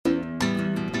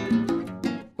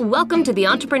Welcome to the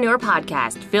Entrepreneur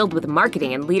Podcast, filled with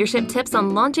marketing and leadership tips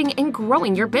on launching and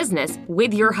growing your business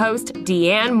with your host,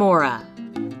 Deanne Mora.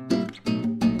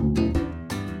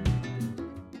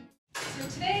 So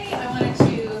today I wanted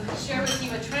to share with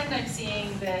you a trend I'm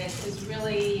seeing that is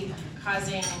really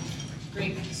causing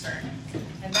great concern,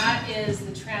 and that is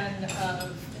the trend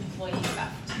of employee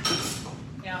theft.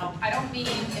 Now, I don't mean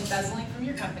embezzling from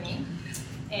your company,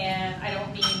 and I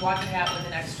don't mean walking out with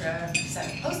an extra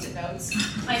set of Post-it notes.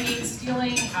 I mean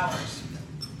stealing hours.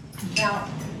 Now,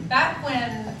 back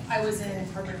when I was in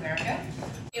corporate America,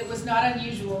 it was not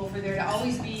unusual for there to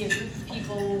always be a group of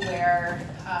people where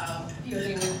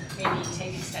they would maybe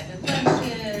take extended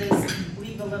lunches,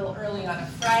 leave a little early on a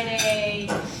Friday,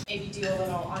 maybe do a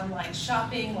little online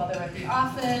shopping while they were at the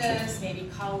office, maybe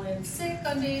call in sick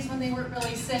on days when they weren't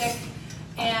really sick.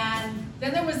 And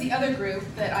then there was the other group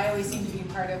that I always seemed to be a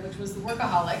part of, which was the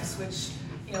workaholics, which,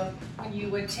 when you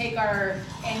would take our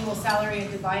annual salary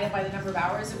and divide it by the number of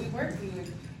hours that we worked, we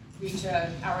would reach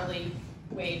an hourly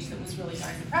wage that was really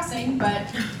darn depressing.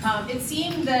 But it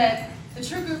seemed that the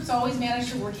true groups always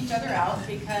managed to work each other out,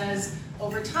 because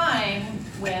over time,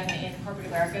 when in corporate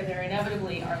America there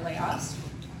inevitably are layoffs,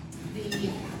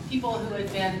 the people who had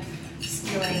been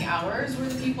stealing hours were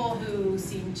the people who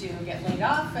seemed to get laid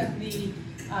off, and the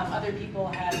other people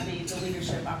had the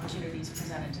leadership opportunities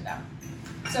presented to them.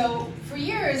 So for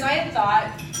years I had thought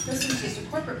this was just a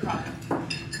corporate problem.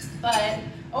 But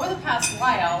over the past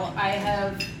while, I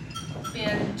have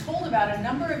been told about a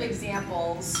number of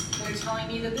examples that are telling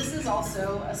me that this is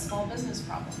also a small business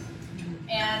problem.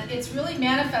 And it's really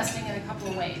manifesting in a couple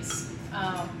of ways.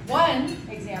 One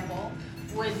example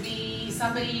would be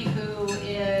somebody who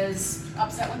is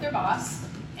upset with their boss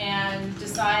and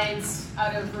decides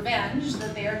out of revenge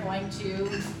that they are going to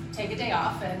take a day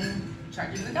off and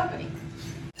charge it to the company.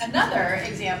 Another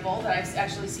example that I've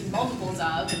actually seen multiples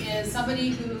of is somebody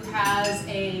who has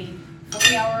a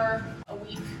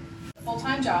 40-hour-a-week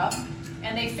full-time job,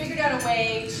 and they figured out a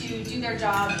way to do their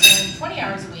job in 20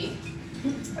 hours a week.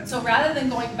 And so rather than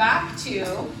going back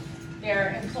to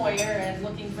their employer and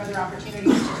looking for other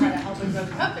opportunities to try to help them grow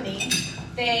the company,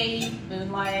 they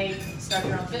moonlight, start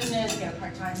their own business, get a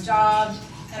part-time job,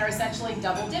 and are essentially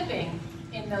double dipping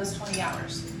in those 20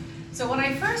 hours. So when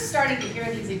I first started to hear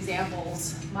these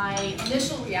examples, my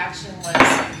initial reaction was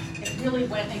it really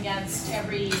went against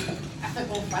every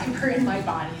ethical fiber in my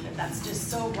body, that's just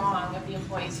so wrong of the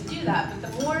employees who do that. But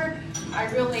the more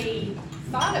I really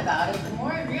thought about it, the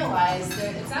more I realized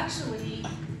that it's actually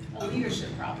a leadership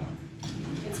problem.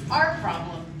 It's our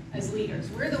problem as leaders.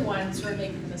 We're the ones who are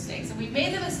making the mistakes. And we've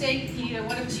made the mistake in either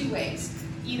one of two ways.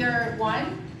 Either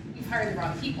one, we've hired the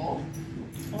wrong people,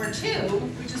 or two,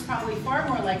 which is probably far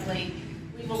more likely,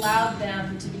 we've allowed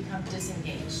them to become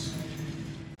disengaged.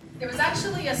 There was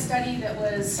actually a study that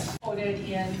was quoted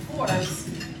in Forbes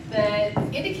that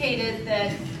indicated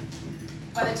that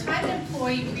by the time an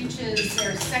employee reaches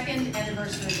their second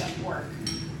anniversary of work,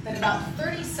 that about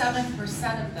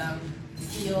 37% of them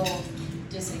feel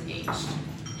disengaged.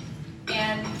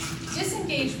 And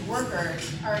disengaged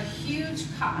workers are a huge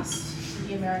cost to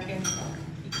the American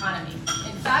economy.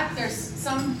 In fact, there's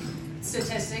some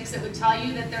statistics that would tell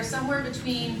you that there's somewhere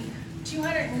between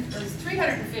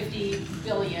 350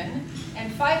 billion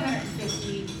and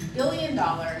 550 billion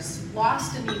dollars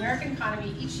lost in the American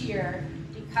economy each year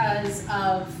because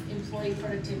of employee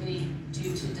productivity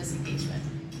due to disengagement.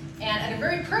 And at a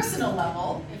very personal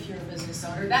level, if you're a business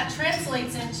owner, that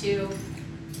translates into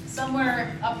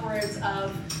somewhere upwards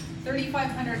of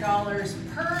 $3,500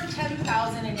 per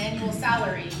 $10,000 in annual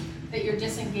salary that your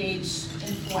disengaged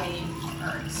employee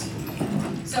earns.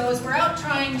 So as we're out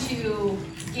trying to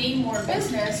gain more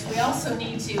business, we also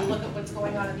need to look at what's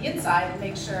going on the inside and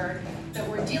make sure that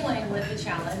we're dealing with the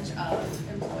challenge of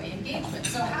employee engagement.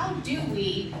 So how do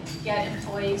we get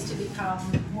employees to become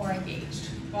more engaged?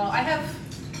 Well, I have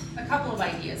a couple of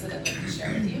ideas that I'd like to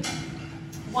share with you.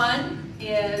 One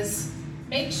is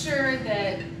make sure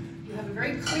that you have a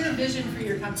very clear vision for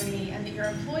your company and that your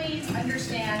employees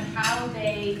understand how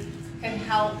they can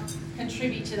help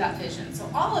contribute to that vision. So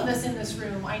all of us in this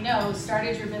room, I know,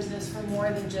 started your business for more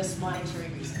than just monetary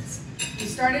reasons. You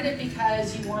started it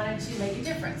because you wanted to make a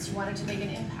difference. You wanted to make an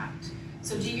impact.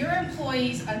 So do your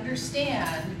employees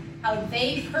understand how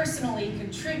they personally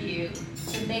contribute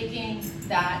to making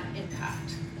that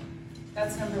impact?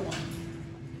 That's number one.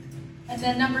 And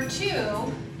then number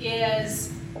two is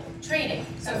training.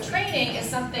 So training is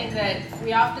something that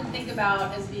we often think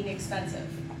about as being expensive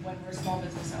when we're small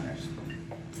business owners.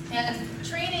 And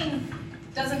training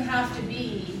doesn't have to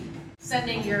be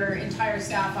sending your entire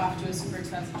staff off to a super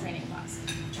expensive training class.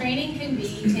 Training can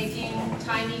be taking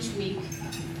time time each week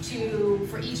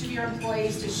for each of your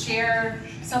employees to share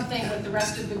something with the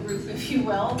rest of the group, if you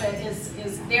will, that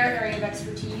is their area of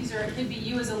expertise, or it could be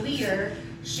you as a leader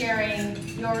sharing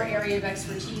your area of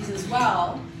expertise as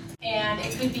well. And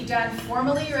it could be done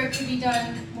formally or it could be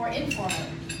done more informally.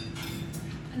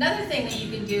 Another thing that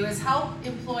you can do is help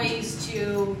employees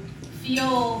to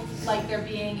feel like they're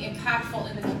being impactful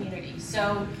in the community.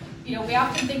 So, we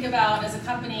often think about as a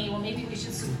company, well, maybe we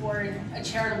should support a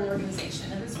charitable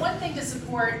organization. And it's one thing to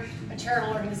support a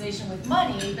charitable organization with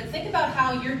money, but think about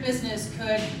how your business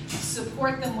could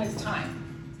support them with time.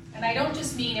 And I don't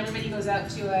just mean everybody goes out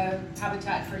to a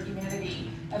Habitat for Humanity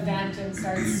event and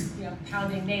starts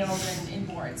pounding nails in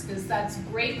boards, because that's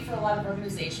great for a lot of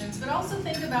organizations. But also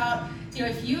think about,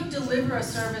 if you deliver a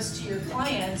service to your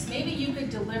clients, maybe you could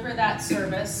deliver that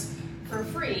service for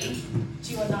free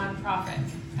to a nonprofit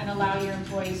and allow your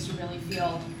employees to really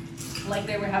feel like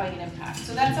they were having an impact.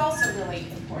 So that's also really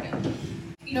important.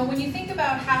 When you think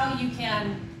about how you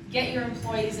can get your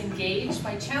employees engaged,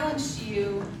 my challenge to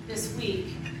you this week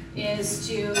is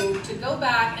to go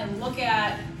back and look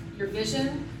at your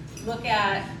vision, look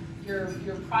at your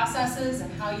processes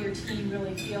and how your team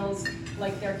really feels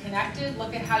like they're connected,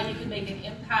 look at how you can make an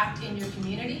impact in your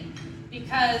community,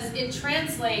 because it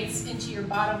translates into your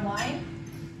bottom line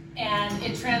and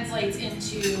it translates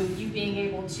into you being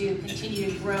able to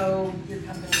continue to grow your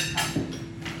company's profit.